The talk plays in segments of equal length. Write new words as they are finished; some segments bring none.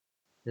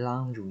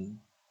Laundry.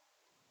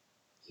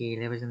 He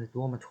lives in the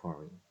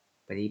dormitory,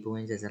 but he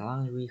brings his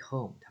laundry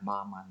home to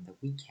Mom on the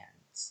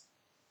weekends.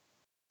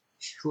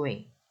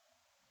 Stray.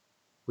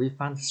 We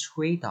found a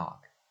stray dog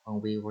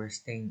when we were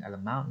staying at the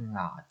mountain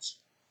lodge.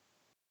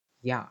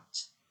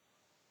 Yacht.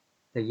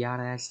 The yacht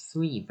has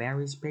 3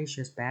 very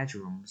spacious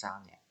bedrooms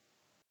on it.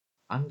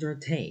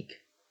 Undertake.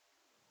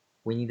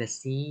 We need to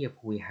see if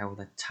we have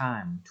the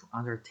time to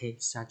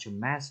undertake such a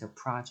massive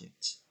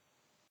project.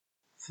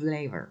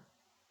 Flavor.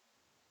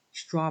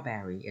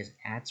 Strawberry is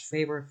Ed's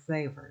favorite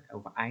flavor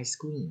of ice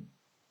cream.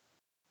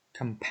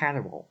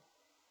 Compatible.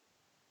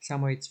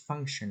 Some of its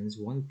functions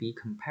won't be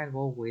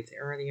compatible with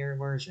earlier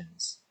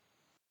versions.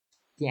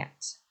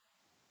 Debt.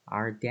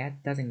 Our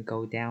debt doesn't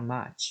go down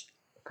much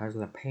because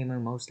the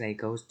payment mostly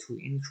goes to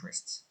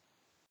interest.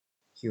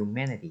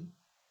 Humanity.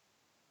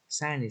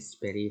 Scientists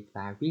believe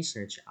that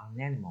research on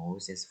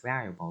animals is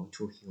valuable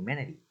to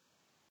humanity.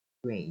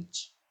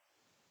 Rage.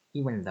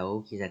 Even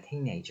though he's a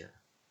teenager,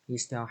 he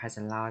still has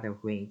a lot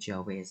of rage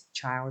over his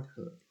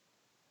childhood.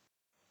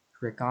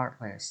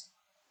 Regardless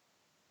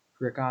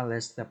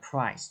the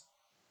price,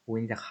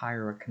 we need to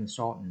hire a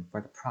consultant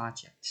for the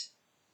project.